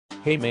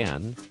Hey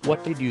man,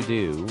 what did you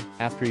do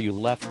after you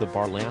left the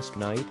bar last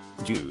night?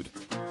 Dude,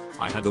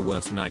 I had the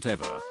worst night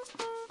ever.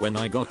 When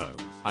I got home,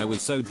 I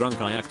was so drunk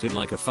I acted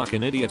like a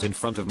fucking idiot in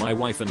front of my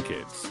wife and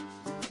kids.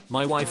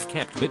 My wife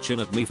kept bitching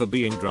at me for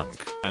being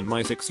drunk, and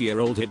my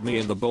 6-year-old hit me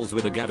in the balls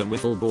with a gadam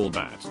whittle ball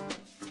bat.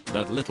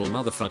 That little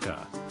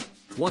motherfucker.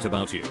 What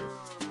about you?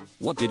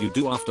 What did you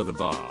do after the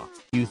bar?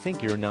 You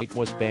think your night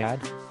was bad?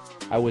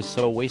 I was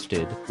so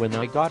wasted when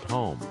I got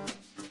home.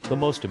 The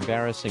most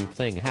embarrassing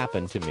thing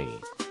happened to me.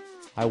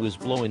 I was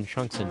blowing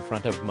chunks in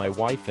front of my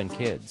wife and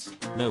kids.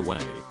 No way.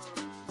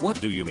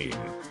 What do you mean?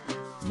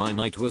 My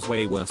night was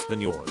way worse than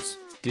yours.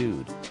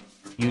 Dude.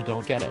 You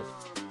don't get it.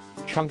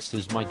 Chunks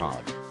is my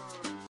dog.